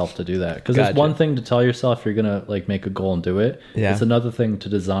forced myself to do that, because it's one thing to tell yourself you're gonna like make a goal and do it. It's another thing to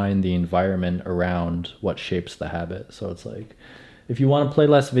design the environment around what shapes the habit. So it's like, if you want to play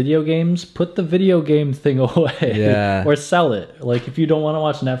less video games, put the video game thing away, or sell it. Like if you don't want to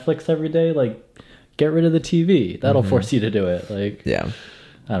watch Netflix every day, like get rid of the TV. That'll force you to do it. Like,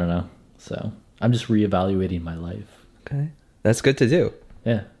 I don't know. So I'm just reevaluating my life. Okay, that's good to do.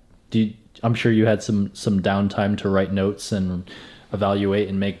 Yeah. I'm sure you had some downtime to write notes and evaluate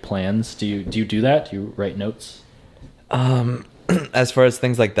and make plans. Do you do that? Do you write notes? As far as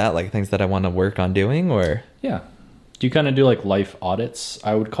things like that, like things that I want to work on doing, or do you kind of do like life audits,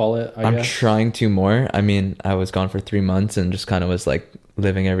 I would call it? I guess? Trying to more. I mean, I was gone for 3 months and just kind of was like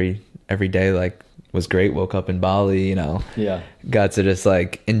living every day, like was great. Woke up in Bali, you know. Yeah. Got to just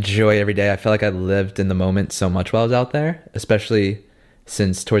like enjoy every day. I felt like I lived in the moment so much while I was out there, especially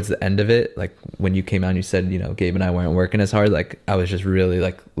since towards the end of it, like when you came out and you said, you know, Gabe and I weren't working as hard, like I was just really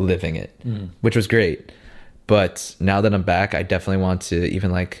like living it, which was great. But now that I'm back, I definitely want to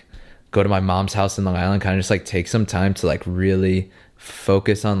even like go to my mom's house in Long Island, kind of just like take some time to like really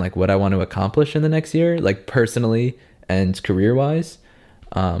focus on like what I want to accomplish in the next year, like personally and career wise.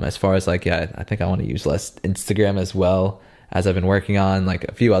 As far as like, I think I want to use less Instagram as well. as I've been working on like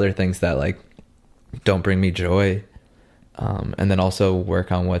a few other things that like don't bring me joy. And then also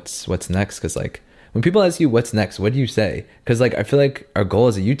work on what's next. Cause like when people ask you what's next, what do you say? Cause like, I feel like our goal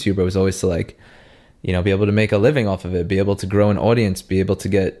as a YouTuber was always to like, you know, be able to make a living off of it, be able to grow an audience, be able to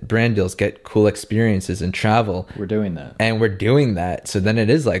get brand deals, get cool experiences and travel. We're doing that. And we're doing that. So then it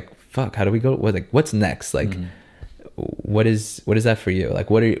is like, fuck, how do we go? What's next? Like, what is that for you? Like,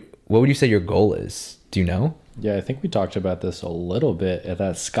 what would you say your goal is? Do you know? Yeah, I think we talked about this a little bit at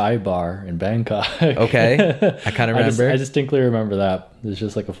that Sky Bar in Bangkok. Okay. I kind of remember. I distinctly remember that. It's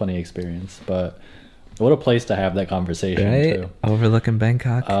just like a funny experience. But what a place to have that conversation, right? too. Overlooking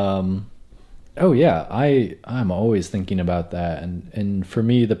Bangkok. Oh, yeah. I'm always thinking about that. And for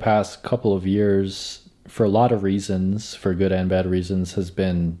me, the past couple of years, for a lot of reasons, for good and bad reasons, has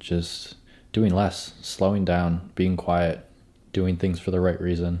been just doing less, slowing down, being quiet, doing things for the right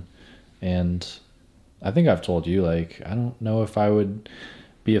reason. And I think I've told you, like, I don't know if I would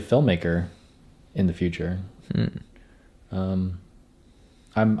be a filmmaker in the future. I'm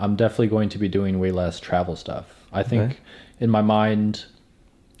definitely going to be doing way less travel stuff. I think in my mind,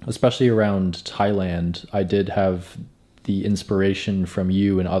 especially around Thailand, I did have the inspiration from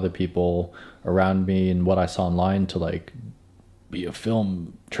you and other people around me and what I saw online to like be a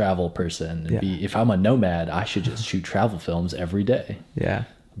film travel person and if I'm a nomad, I should just shoot travel films every day. Yeah.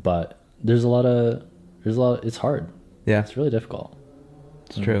 But there's a lot of it's hard. Yeah. It's really difficult.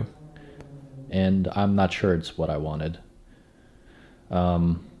 It's true. And I'm not sure it's what I wanted.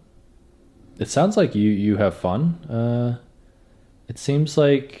 It sounds like you have fun. It seems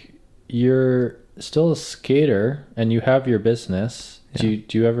like you're still a skater and you have your business. Yeah.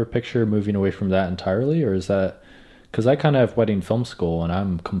 Do you ever picture moving away from that entirely, or is that because I kind of have wedding film school and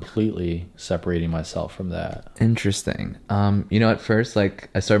I'm completely separating myself from that? Interesting. You know, at first, like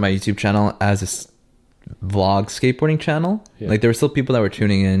I started my YouTube channel as a vlog skateboarding channel. Yeah. Like there were still people that were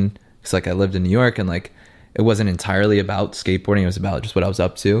tuning in because like I lived in New York and like it wasn't entirely about skateboarding. It was about just what I was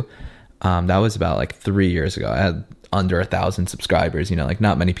up to. That was about like 3 years ago. I had under 1,000 subscribers, you know, like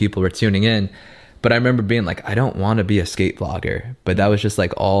not many people were tuning in, but I remember being like, I don't want to be a skate vlogger, but that was just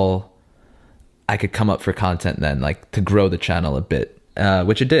like all I could come up for content then, like to grow the channel a bit,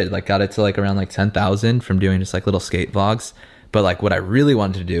 which it did, like got it to like around like 10,000 from doing just like little skate vlogs. But like what I really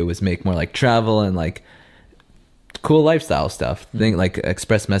wanted to do was make more like travel and like cool lifestyle stuff, like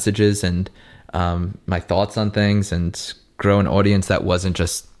express messages and my thoughts on things and grow an audience that wasn't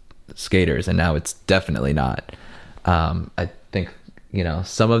just skaters. And now it's definitely not. I think, you know,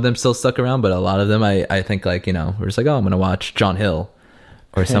 some of them still stuck around, but a lot of them I think like, you know, we're just like, oh, I'm gonna watch John Hill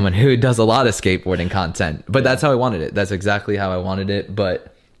or someone who does a lot of skateboarding content. But that's how I wanted it. That's exactly how I wanted it.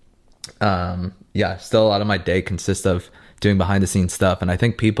 But yeah, still a lot of my day consists of doing behind the scenes stuff. And I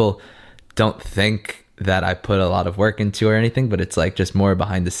think people don't think that I put a lot of work into or anything, but it's like just more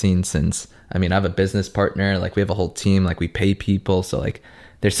behind the scenes since, I mean, I have a business partner, like we have a whole team, like we pay people. So like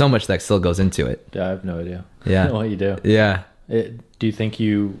there's so much that still goes into it. Yeah, I have no idea. Yeah. What you do. Yeah. Do you think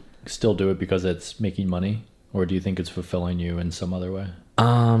you still do it because it's making money, or do you think it's fulfilling you in some other way?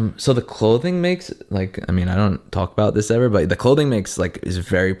 So the clothing makes like, I mean, I don't talk about this ever, but the clothing makes like is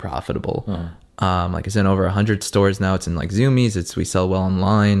very profitable. Like it's in over 100 stores now. It's in like Zoomies. We sell well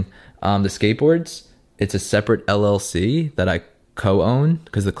online. The skateboards, it's a separate LLC that I co-own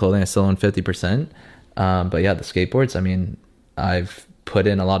because the clothing I still own 50%. But yeah, the skateboards, I mean, I've put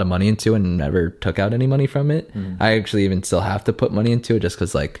in a lot of money into it and never took out any money from it. I actually even still have to put money into it just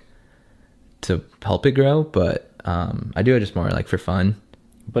because like to help it grow. But I do it just more like for fun.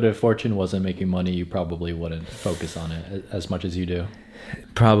 But if Fortune wasn't making money, you probably wouldn't focus on it as much as you do.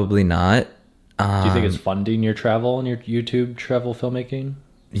 Probably not. Do you think it's funding your travel and your YouTube travel filmmaking?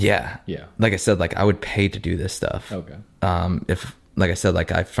 Yeah. Like I said, like I would pay to do this stuff. Okay. If like I said,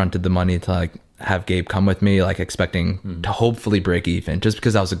 like I fronted the money to like have Gabe come with me, like expecting to hopefully break even, just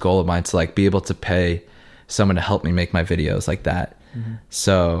because that was a goal of mine to like be able to pay someone to help me make my videos like that.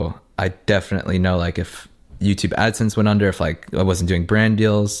 So I definitely know like if YouTube AdSense went under, if like I wasn't doing brand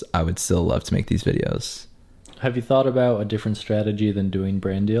deals, I would still love to make these videos. Have you thought about a different strategy than doing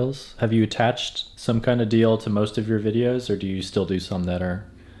brand deals? Have you attached some kind of deal to most of your videos, or do you still do some that are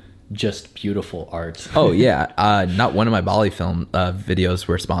just beautiful art? Oh yeah. Not one of my Bali film videos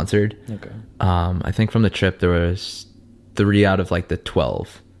were sponsored. Okay. I think from the trip there was 3 out of like the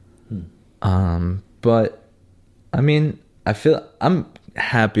 12. But I mean, I feel I'm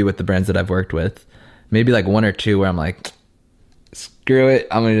happy with the brands that I've worked with. Maybe like 1 or 2 where I'm like, screw it,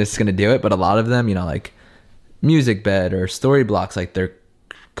 I'm just gonna do it. But a lot of them, you know, like Music Bed or Storyblocks, like they're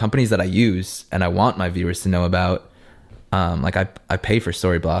companies that I use and I want my viewers to know about. Like I pay for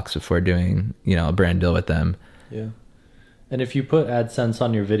Storyblocks before doing, you know, a brand deal with them. Yeah. And if you put AdSense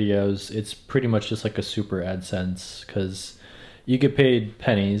on your videos, it's pretty much just like a super AdSense, because you get paid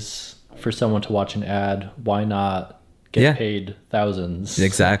pennies for someone to watch an ad. Why not get paid thousands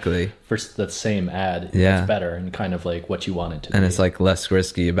exactly for the same ad? Yeah, it's better and kind of like what you want it to and be. it's like less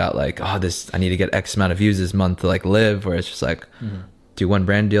risky about like, oh, this, I need to get X amount of views this month to like live, where it's just like do one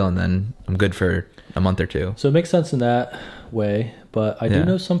brand deal and then I'm good for a month or two. So it makes sense in that way, but I do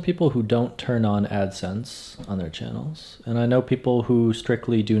know some people who don't turn on AdSense on their channels, and I know people who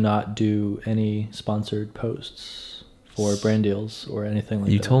strictly do not do any sponsored posts for brand deals or anything like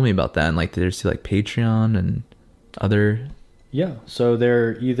that. You told me about that, and like there's like Patreon and other. Yeah, so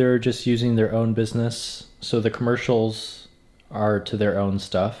they're either just using their own business, so the commercials are to their own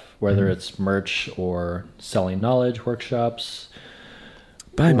stuff, whether it's merch or selling knowledge workshops.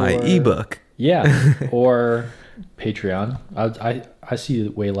 Buy my ebook. Yeah, or Patreon. I see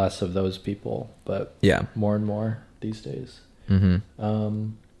way less of those people, but yeah, more and more these days.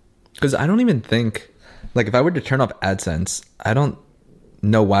 Because I don't even think, like, if I were to turn off AdSense, I don't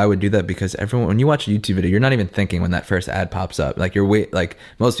know why I would do that, because everyone, when you watch a YouTube video, you're not even thinking when that first ad pops up. Like like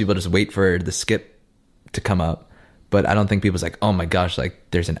most people just wait for the skip to come up, but I don't think people's like, oh my gosh, like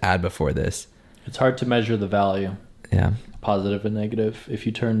there's an ad before this. It's hard to measure the value. Yeah. Positive and negative if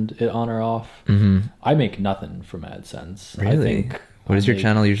you turned it on or off. I make nothing from AdSense. Really? What does your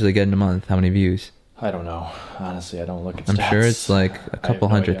channel usually get in a month? How many views? I don't know. Honestly, I don't look at I'm stats. sure it's like a couple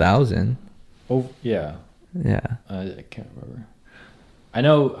 100,000. Oh, yeah. Yeah. I can't remember. I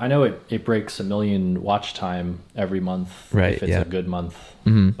know it breaks 1 million watch time every month, right, if it's a good month.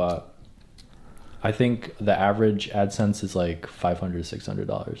 But I think the average AdSense is like $500,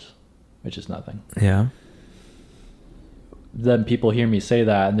 $600, which is nothing. Yeah. Then people hear me say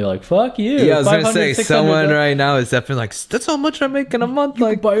that and they're like, fuck you. Yeah, I was going to say, someone right now is definitely like, that's how much I make in a month. You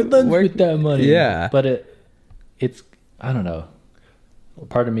like, buy a lens with that money. Yeah. But it's, I don't know.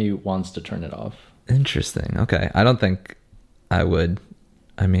 Part of me wants to turn it off. Interesting. Okay. I don't think I would.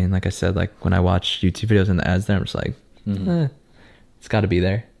 I mean, like I said, like when I watch YouTube videos and the ads there, I'm just like, it's got to be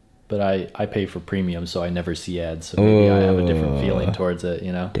there. But I pay for premium, so I never see ads. So maybe I have a different feeling towards it,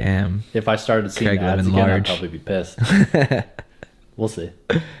 you know? Damn. If I started seeing ads again, I'd probably be pissed. We'll see.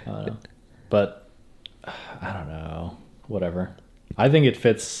 I don't know. But I don't know. Whatever. I think it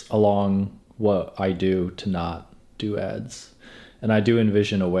fits along what I do to not do ads. And I do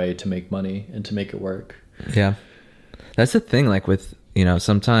envision a way to make money and to make it work. Yeah. That's the thing, like with, you know,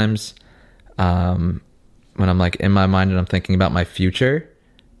 sometimes when I'm like in my mind and I'm thinking about my future,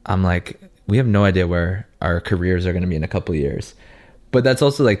 I'm like, we have no idea where our careers are going to be in a couple of years. But that's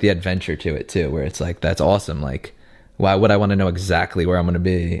also like the adventure to it too, where it's like, that's awesome. Like, why would I want to know exactly where I'm going to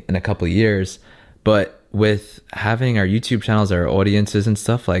be in a couple of years? But with having our YouTube channels, our audiences and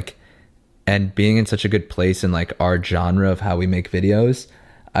stuff, like, and being in such a good place in like our genre of how we make videos,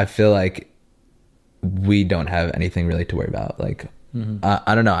 I feel like we don't have anything really to worry about. Like,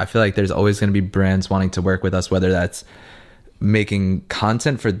 I don't know. I feel like there's always going to be brands wanting to work with us, whether that's making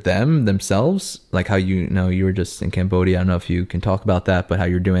content for themselves, like how, you know, you were just in Cambodia. I don't know if you can talk about that, but how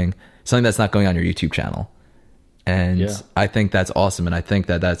you're doing something that's not going on your YouTube channel. And I think that's awesome. And I think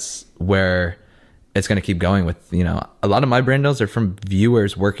that that's where it's going to keep going with, you know, a lot of my brand deals are from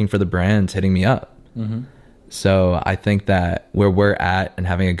viewers working for the brands hitting me up. So I think that where we're at and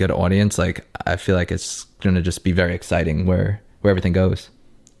having a good audience, like, I feel like it's going to just be very exciting where everything goes.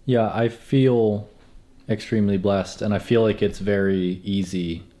 Yeah, I feel extremely blessed, and I feel like it's very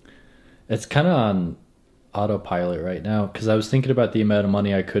easy. It's kind of on autopilot right now, because I was thinking about the amount of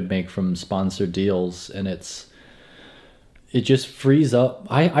money I could make from sponsored deals, and it just frees up.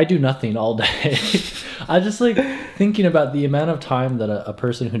 I do nothing all day. I just like thinking about the amount of time that a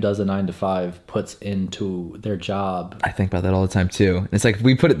person who does a 9-to-5 puts into their job. I think about that all the time too. It's like, if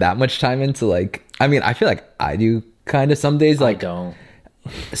we put it that much time into, like, I mean, I feel like I do kind of some days. Like, I don't.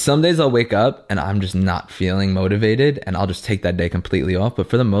 Some days I'll wake up and I'm just not feeling motivated and I'll just take that day completely off. But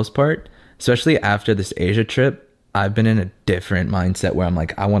for the most part, especially after this Asia trip, I've been in a different mindset where I'm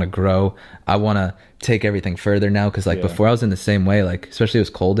like, I want to grow. I want to take everything further now. Cause like before I was in the same way, like, especially it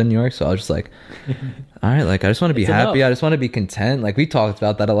was cold in New York. So I was just like, all right, like, I just want to be happy. Enough. I just want to be content. Like, we talked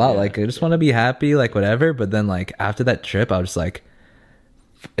about that a lot. Like, I just want to be happy, like whatever. But then like after that trip, I was just like,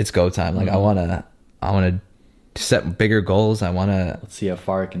 it's go time. Like, I want to set bigger goals. Let's see how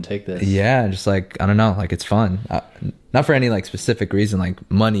far I can take this. Yeah, just like, I don't know, like, it's fun. Not for any like specific reason,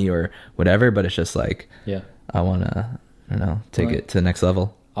 like money or whatever, but it's just like, I want to, I don't know, take it to the next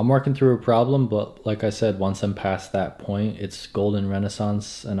level. I'm working through a problem, but like I said, once I'm past that point, it's golden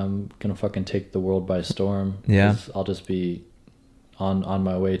renaissance, and I'm gonna fucking take the world by storm. Yeah, I'll just be on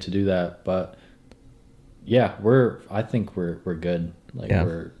my way to do that. But yeah, I think we're good. Like Yeah.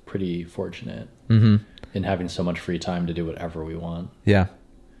 we're pretty fortunate Mm-hmm. in having so much free time to do whatever we want. Yeah.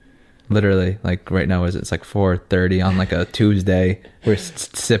 Literally, like right now it's like 4:30 on like a Tuesday. We're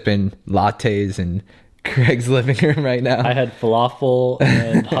sipping lattes in Craig's living room right now. I had falafel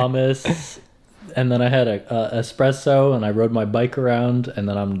and hummus, and then I had a espresso, and I rode my bike around, and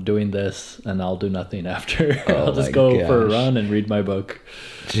then I'm doing this, and I'll do nothing after. Oh I'll just my go for a gosh. run and read my book.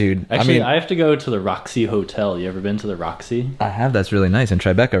 Dude, Actually, I mean, I have to go to the Roxy Hotel. You ever been to the Roxy? I have. That's really nice in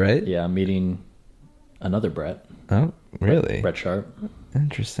Tribeca, right? Yeah, I'm meeting another Brett. Oh, really? Brett Sharp.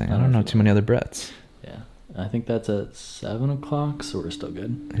 Interesting. I I don't don't know know. too many other Bretts. Yeah, I think that's at 7 o'clock, so we're still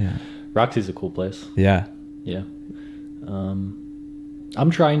good. Yeah. Roxy's a cool place. Yeah. Yeah. I'm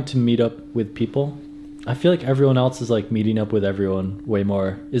trying to meet up with people. I feel like everyone else is like meeting up with everyone way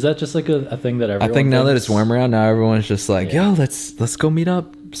more. Is that just like a thing that everyone I think now that thinks? it's warmer out, now everyone's just like, Yeah. yo, let's go meet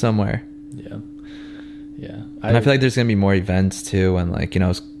up somewhere. Yeah. Yeah. And I feel like there's gonna be more events too, and like, you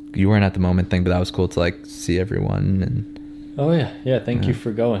know, you weren't at the moment thing, but that was cool to like see everyone. And oh yeah. Yeah. Thank you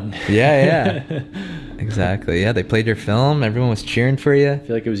for going. yeah, exactly. Yeah, they played your film. Everyone was cheering for you. I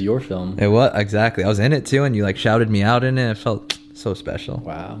feel like it was your film. It was exactly. I was in it too, and you like shouted me out in it. It felt so special.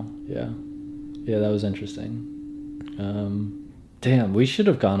 Wow. Yeah. Yeah, that was interesting. Damn, we should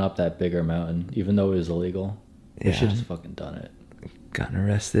have gone up that bigger mountain, even though it was illegal. We Yeah. should have just fucking done it. Gotten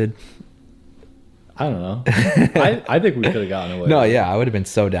arrested. I don't know. I think we could have gotten away. No, with it. yeah, I would have been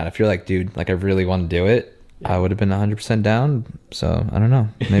so down. If you're like, dude, like I really want to do it, Yeah. I would have been 100% down. So I don't know.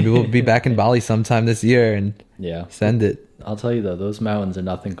 Maybe we'll be back in Bali sometime this year and Yeah. send it. I'll tell you though, those mountains are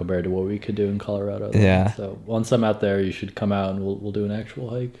nothing compared to what we could do in Colorado. Though. Yeah. So once I'm out there, you should come out and we'll do an actual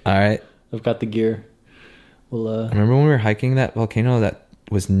hike. All right. I've got the gear. We'll Remember when we were hiking that volcano that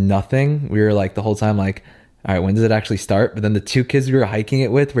was nothing? We were like the whole time like, all right, when does it actually start? But then the two kids we were hiking it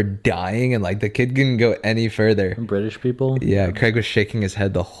with were dying and like the kid couldn't go any further. British people. Yeah, Craig was shaking his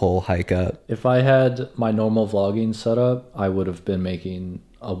head the whole hike up. If I had my normal vlogging setup, I would have been making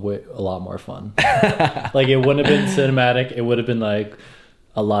a lot more fun. Like it wouldn't have been cinematic. It would have been like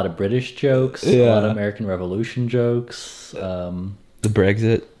a lot of British jokes, a lot of American Revolution jokes. The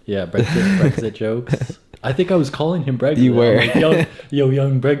Brexit. Yeah, Brexit jokes. I think I was calling him Brexit. You were. I'm like,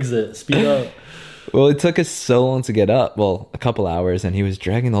 young Brexit, speed up. Well, it took us so long to get up. Well, a couple hours, and he was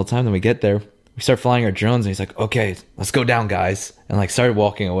dragging the whole time. Then we get there, we start flying our drones, and he's like, "Okay, let's go down, guys," and like started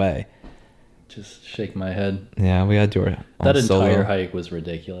walking away. Just shake my head. Yeah, we got to do it. That entire hike was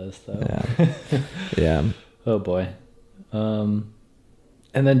ridiculous, though. Yeah, yeah. Oh boy.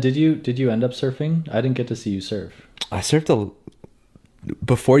 And then did you end up surfing? I didn't get to see you surf. I surfed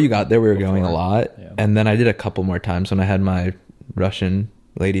before you got there. We were going a lot, Yeah. and then I did a couple more times when I had my Russian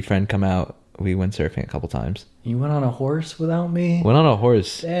lady friend come out. We went surfing a couple times. You went on a horse without me? Went on a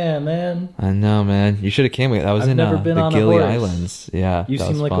horse. Damn, man. I know, man. You should have came with. I was I've in never been the on a Gili horse. Islands. Yeah, You that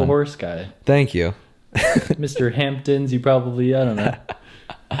seem was like a fun. horse guy. Thank you. Mr. Hamptons, you probably, I don't know.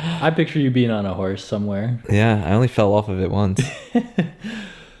 I picture you being on a horse somewhere. Yeah, I only fell off of it once.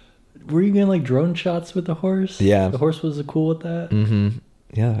 Were you getting like drone shots with the horse? Yeah. The horse was cool with that? Mm-hmm.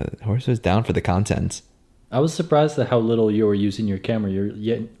 Yeah, the horse was down for the content. I was surprised at how little you were using your camera.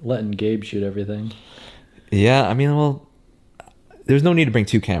 You're letting Gabe shoot everything. Yeah, I mean, well, there's no need to bring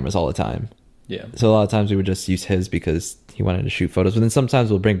two cameras all the time. Yeah. So a lot of times we would just use his because he wanted to shoot photos. But then sometimes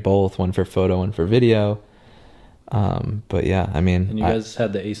we'll bring both, one for photo, one for video. But yeah, I mean, And you guys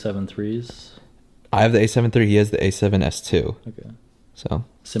had the A7 IIIs? I have the A7 III. He has the A7S2. Okay. So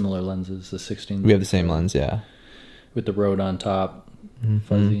Similar lenses, the 16. we have the same lens. Yeah. With the Rode on top, Mhm.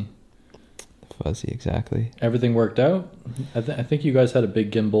 fuzzy. Fuzzy, exactly. Everything worked out? I think you guys had a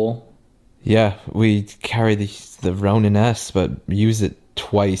big gimbal. Yeah, we carry the Ronin S, but use it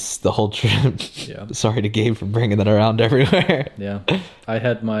twice the whole trip. Yeah. Sorry to Gabe for bringing that around everywhere. Yeah. I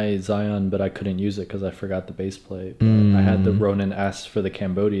had my Zion, but I couldn't use it because I forgot the base plate. But I had the Ronin S for the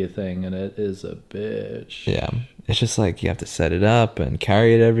Cambodia thing, and it is a bitch. Yeah, it's just like you have to set it up and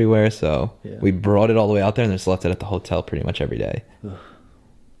carry it everywhere. So Yeah. we brought it all the way out there and just left it at the hotel pretty much every day.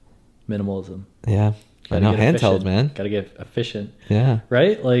 Minimalism. Yeah, I know, handheld, efficient. man. Gotta get efficient. Yeah,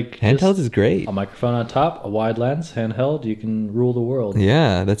 Right? Like handheld just is great. a microphone on top, a wide lens, handheld, you can rule the world.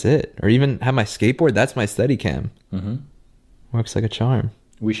 Yeah, that's it. Or even have my skateboard. That's my steady cam. Mm-hmm. Works like a charm.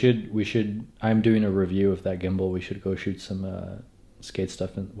 We should. I'm doing a review of that gimbal. We should go shoot some skate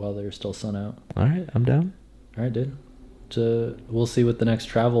stuff while there's still sun out. All right, I'm down. All right, dude. We'll see what the next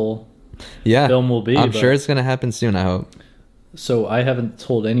travel Yeah, film will be. I'm but- sure it's gonna happen soon. I hope. So I haven't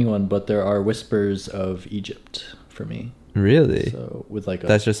told anyone, but there are whispers of Egypt for me. Really? So with like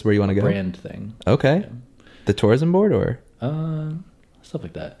That's just where you want to go. brand thing. Okay. The tourism board or Stuff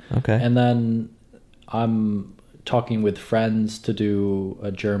like that. okay. And then I'm talking with friends to do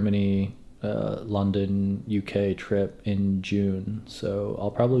a Germany, London, UK trip in June. So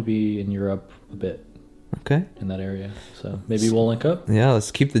I'll probably be in Europe a bit. Okay. In that area. So maybe we'll link up. Yeah,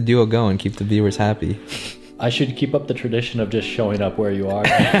 let's keep the duo going. Keep the viewers happy. I should keep up the tradition of just showing up where you are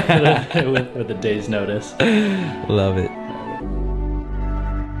with a day's notice. Love it.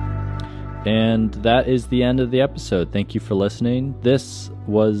 And that is the end of the episode. Thank you for listening. This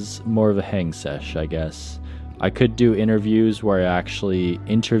was more of a hang sesh, I guess. I could do interviews where I actually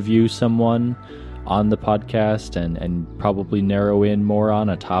interview someone on the podcast and probably narrow in more on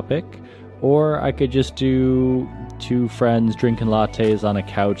a topic. Or I could just do two friends drinking lattes on a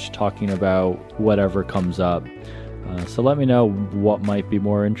couch talking about whatever comes up. So let me know what might be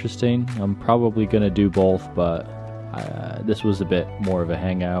more interesting. I'm probably going to do both, but this was a bit more of a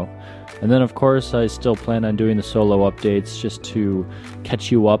hangout. And then, of course, I still plan on doing the solo updates just to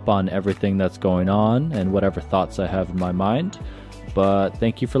catch you up on everything that's going on and whatever thoughts I have in my mind. But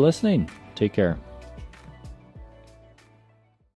thank you for listening. Take care.